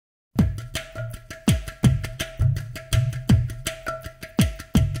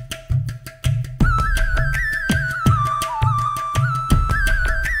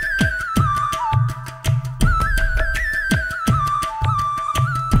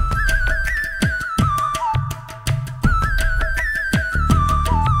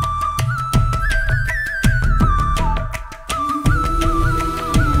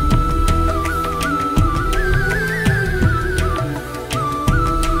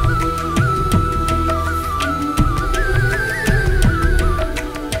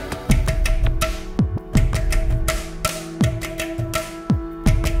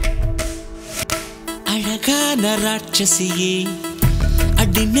ராட்சசியே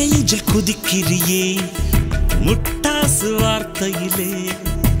அடி நெஞ்சில் குதிக்கிறியே முட்டாசு வார்த்தையிலே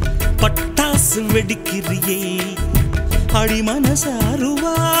பட்டாசு வெடிக்கிறியே அடி மனச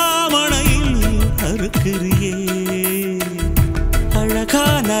அருவாமணையில் அறுக்கிறியே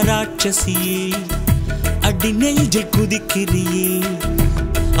அழகான ராட்சசியே அடி நெஞ்சில் குதிக்கிறியே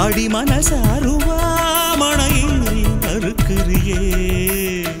அடி மனச அருவாமணையில் அறுக்கிறியே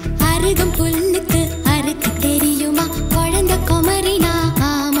அருகம் புல்லுக்கு அறுக்க தெரியுமா குழந்தை குமரினா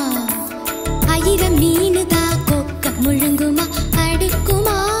ஆமா ஆயிரம் மீனுதா கொக்க முழுங்குமா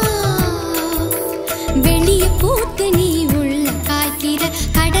அடுக்குமா வெளிய பூத்து நீ உள்ள காய்க்கிற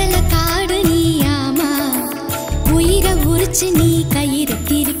கடல காடு நீ ஆமா உயிரை உரிச்சு நீ கயிறு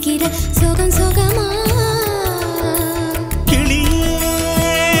திரிக்கிற சுகம் சுகமா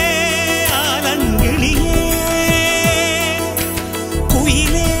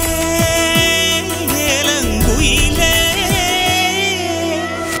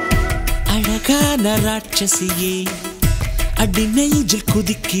ராட்சசியே அடி நெஞ்சில்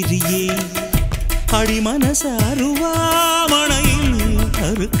குதிக்கிறியே அடி மனச அருவாமணையில்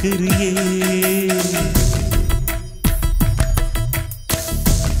அறுக்கிறியே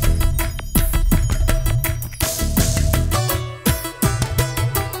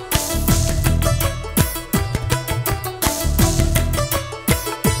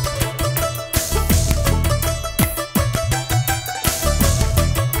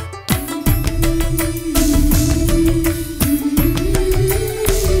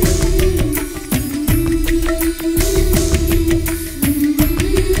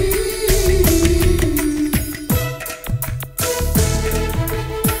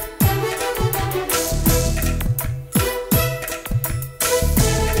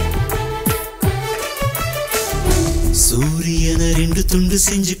சூரியன ரெண்டு துண்டு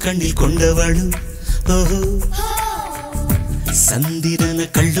செஞ்சு கண்ணில் கொண்டவளு ஓஹோ சந்திரன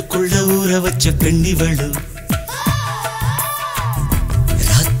கள்ளுக்குள்ள ஊற வச்ச பெண்ணிவளு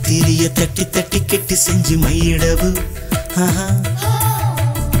ராத்திரிய தட்டி தட்டி கெட்டி செஞ்சு மையிடவு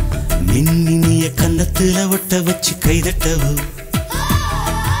மின்னினிய கன்னத்துல ஒட்ட வச்சு கைதட்டவு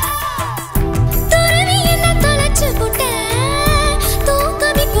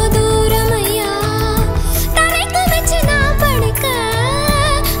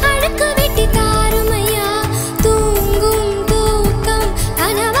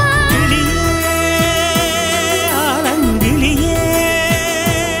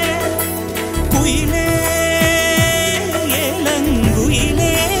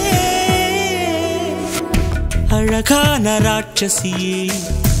அழகான ராட்சசியே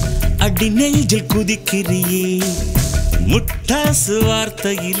அடி நெஞ்சில் குதிக்கிறியே முட்டாசு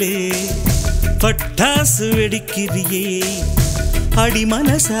வார்த்தையிலே பட்டாசு வெடிக்கிறியே அடி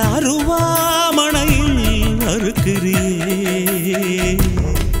மனச அருவாமணையில் அறுக்கிறியே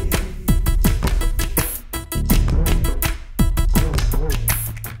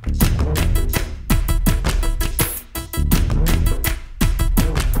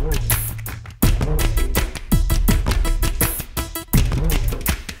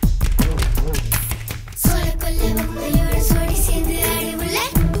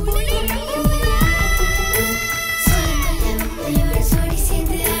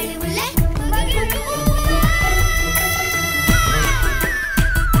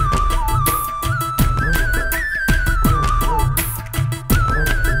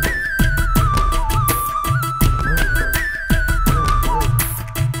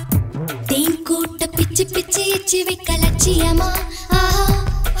பிச்சு எச்சு வைக்க லட்சியமா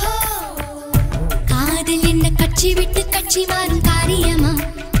காதல் என்ன கட்சி விட்டு கட்சி மாறும் காரியமா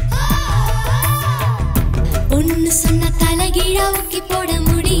ஒன்னு சொன்ன தலைகீழா ஊக்கி போட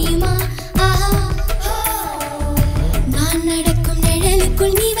முடியுமா நான் நடக்கும்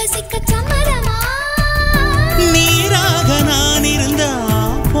நிழலுக்குள் நீ வசிக்க சம்மதமா நீராக நான் இருந்தா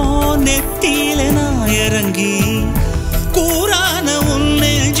போ நெத்தியில நான் இறங்கி கூறான உன்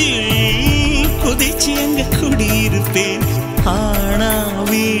நெஞ்சில் குதிச்சு எங்க குடியிருப்பேன் ஆனா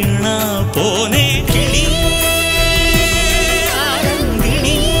வீணா போனே கிளி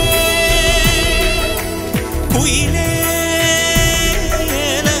குயிலே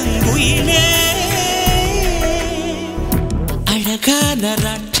குயிலே அழகான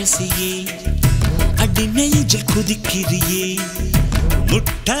ராட்சசியே அடி நெஞ்சில் குதிக்கிறியே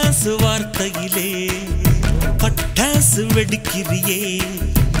முட்டாசு வார்த்தையிலே பட்டாசு வெடிக்கிறியே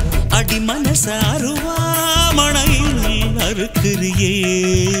அடி மனச அருவாமணையில் அறுக்கிறியே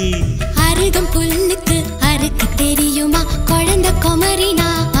அருகம் புல்லுக்கு அறுக்க தெரியுமா குழந்தை குமரினா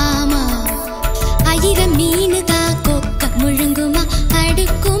ஆமா ஆயிரம் மீனுதா கொக்க முழுங்குமா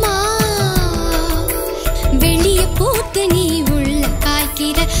அடுக்குமா வெளிய போ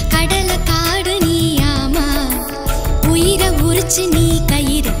உரிச்சு நீ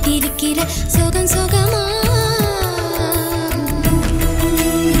கையிறத்திருக்கிற சோகம் சோகமா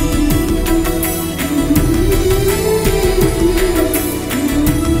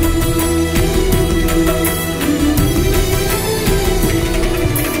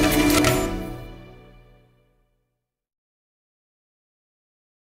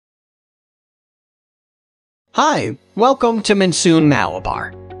Hi, welcome to Monsoon Malabar.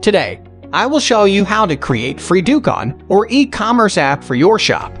 Today, I will show you how to create free Dukan or e-commerce app for your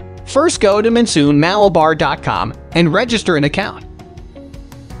shop. First, go to monsoonmalabar.com and register an account.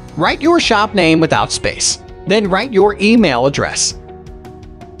 Write your shop name without space, then write your email address.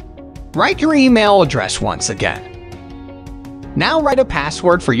 Write your email address once again. Now write a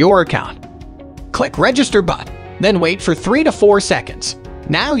password for your account. Click register button, then wait for 3 to 4 seconds.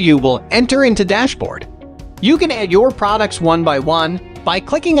 Now you will enter into dashboard. You can add your products one by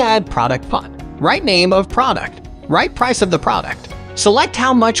clicking Add Product button. Write name of product. Write price of the product. Select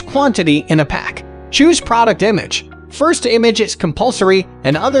how much quantity in a pack. Choose product image. First image is compulsory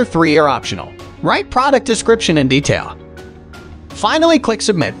and other 3 are optional. Write product description in detail. Finally, click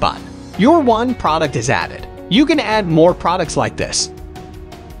Submit button. Your one product is added. You can add more products like this.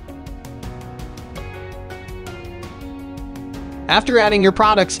 After adding your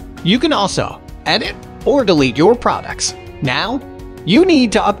products, you can also edit or delete your products. Now, you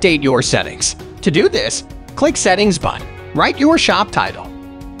need to update your settings. To do this, click Settings button. Write your shop title.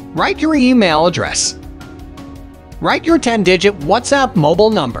 Write your email address. Write your 10-digit WhatsApp mobile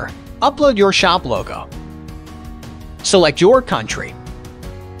number. Upload your shop logo. Select your country.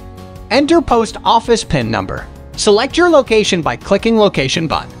 Enter post office PIN number. Select your location by clicking Location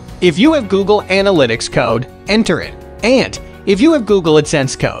button. If you have Google Analytics code, enter it. And if you have Google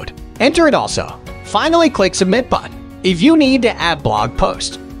AdSense code, enter it also. Finally, click Submit button. If you need to add blog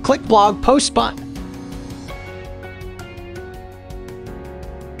post, click Blog Post button.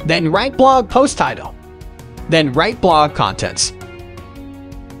 Then write blog post title. Then write blog contents.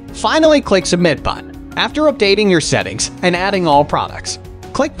 Finally, click Submit button. After updating your settings and adding all products,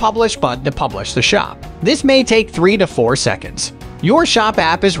 click Publish button to publish the shop. This may take 3 to 4 seconds. Your shop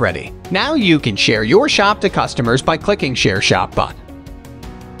app is ready. Now you can share your shop to customers by clicking Share Shop button.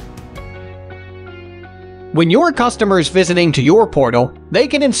 When your customers visiting to your portal, they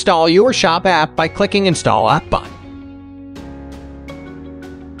can install your shop app by clicking Install App button.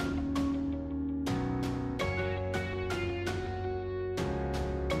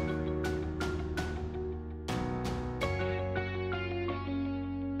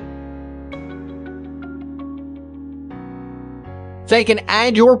 They can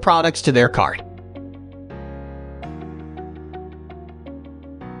add your products to their cart.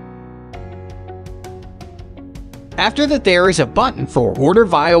 After that, there is a button for order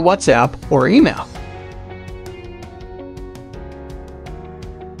via WhatsApp or email.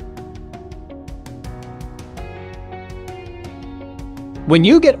 When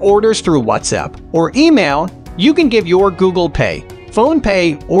you get orders through WhatsApp or email, you can give your Google Pay,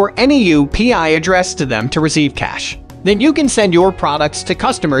 PhonePe, or any UPI address to them to receive cash. Then you can send your products to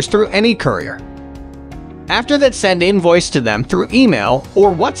customers through any courier. After that, send invoice to them through email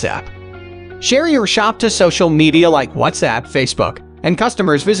or WhatsApp. Share your shop to social media like WhatsApp, Facebook, and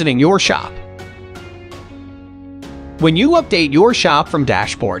customers visiting your shop. When you update your shop from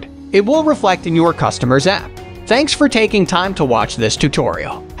dashboard, it will reflect in your customer's app. Thanks for taking time to watch this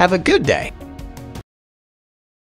tutorial. Have a good day.